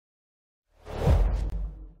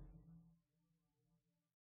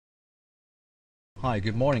Hi,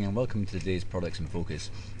 good morning and welcome to today's Products in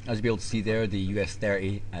Focus. As you'll be able to see there, the US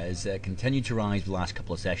 30 has continued to rise the last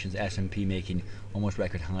couple of sessions, S&P making almost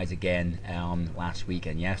record highs again last week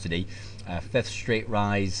and yesterday. Fifth straight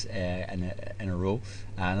rise in a row,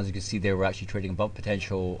 and as you can see there, we're actually trading above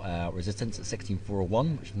potential resistance at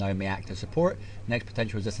 16,401, which now may act as support. Next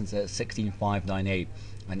potential resistance at 16,598,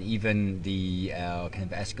 and even the kind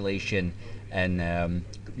of escalation in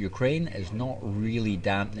Ukraine is not really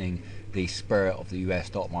dampening the spirit of the US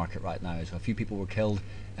stock market right now. So a few people were killed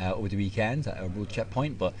over the weekend at a road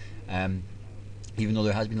checkpoint, but even though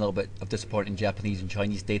there has been a little bit of disappointing Japanese and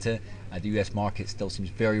Chinese data, the US market still seems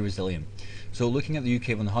very resilient. So looking at the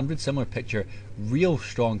UK 100, similar picture, real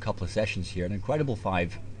strong couple of sessions here, an incredible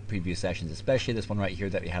 5 previous sessions, especially this one right here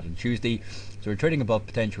that we had on Tuesday. So we're trading above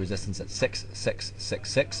potential resistance at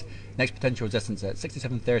 6666, next potential resistance at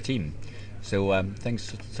 6713. So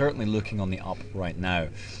things certainly looking on the up right now.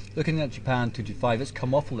 Looking at Japan 225, it's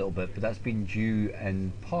come off a little bit, but that's been due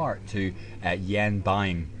in part to yen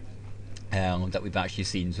buying that we've actually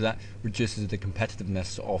seen. So that reduces the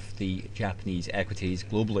competitiveness of the Japanese equities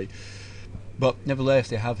globally. But nevertheless,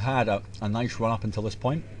 they have had a nice run up until this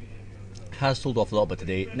point. Has sold off a little bit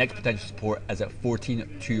today. Next potential support is at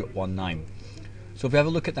 14,219. So if we have a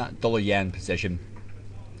look at that dollar yen position,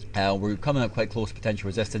 we're coming up quite close to potential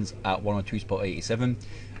resistance at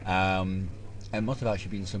 102.87. It must have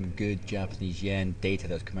actually been some good Japanese yen data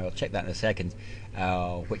that's come out. I'll check that in a second,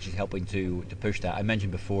 which is helping to push that. I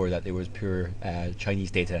mentioned before that there was pure Chinese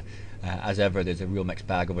data. As ever, there's a real mixed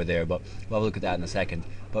bag over there, but we'll have a look at that in a second.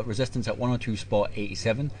 But resistance at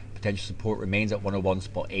 102.87, potential support remains at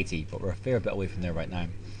 101.80, but we're a fair bit away from there right now.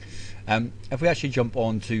 If we actually jump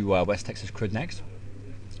on to West Texas crude next,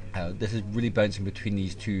 this is really bouncing between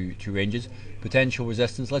these two ranges. Potential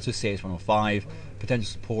resistance, let's just say it's 105. Potential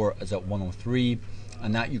support is at 103,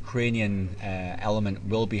 and that Ukrainian element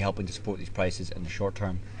will be helping to support these prices in the short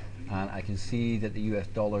term. And I can see that the US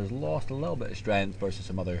dollar has lost a little bit of strength versus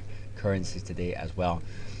some other currencies today as well.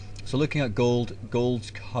 So looking at gold,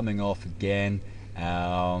 gold's coming off again.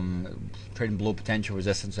 Trading below potential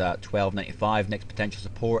resistance at 12.95. Next potential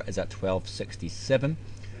support is at 12.67,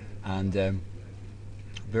 and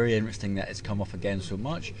very interesting that it's come off again so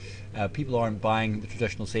much. People aren't buying the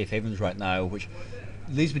traditional safe havens right now, which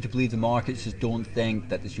leads me to believe the markets just don't think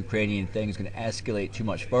that this Ukrainian thing is going to escalate too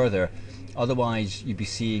much further. Otherwise, you'd be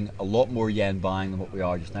seeing a lot more yen buying than what we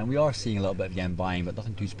are just now. We are seeing a little bit of yen buying, but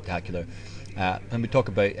nothing too spectacular. When we talk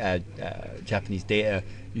about Japanese data,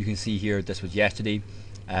 you can see here this was yesterday.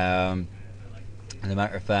 As a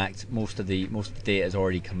matter of fact, most of the data has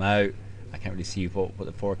already come out. I can't really see what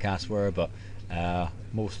the forecasts were, but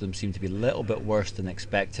most of them seem to be a little bit worse than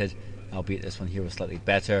expected, albeit this one here was slightly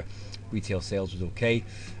better. Retail sales was okay.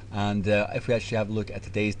 And if we actually have a look at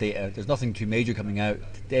today's data, there's nothing too major coming out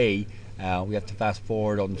today. We have to fast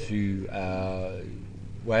forward on to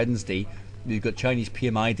Wednesday. We've got Chinese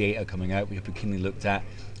PMI data coming out, which we've keenly looked at,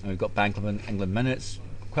 and we've got Bank of England minutes,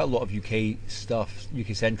 quite a lot of UK stuff,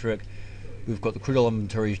 UK centric. We've got the crude oil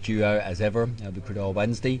inventories due out as ever. It'll be crude oil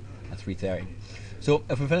Wednesday at 3:30. So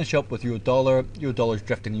if we finish up with euro dollar is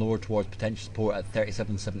drifting lower towards potential support at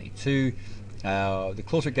 37.72. The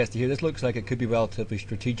closer it gets to here, this looks like it could be relatively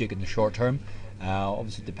strategic in the short term.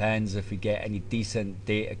 Obviously it depends if we get any decent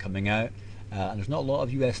data coming out, and there's not a lot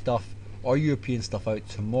of US stuff or European stuff out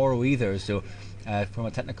tomorrow either, so from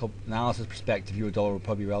a technical analysis perspective, euro dollar will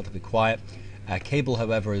probably be relatively quiet. Cable,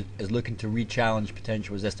 however, is looking to re-challenge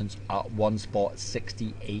potential resistance at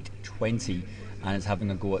 1.6820, and it's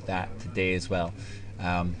having a go at that today as well.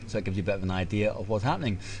 So that gives you a bit of an idea of what's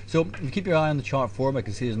happening. So if you keep your eye on the chart forum, I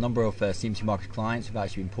can see there's a number of CMC Markets clients who've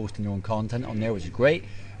actually been posting their own content on there, which is great.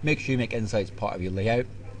 Make sure you make insights part of your layout,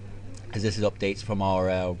 as this is updates from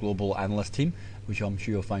our global analyst team, which I'm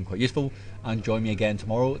sure you'll find quite useful. And join me again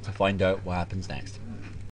tomorrow to find out what happens next.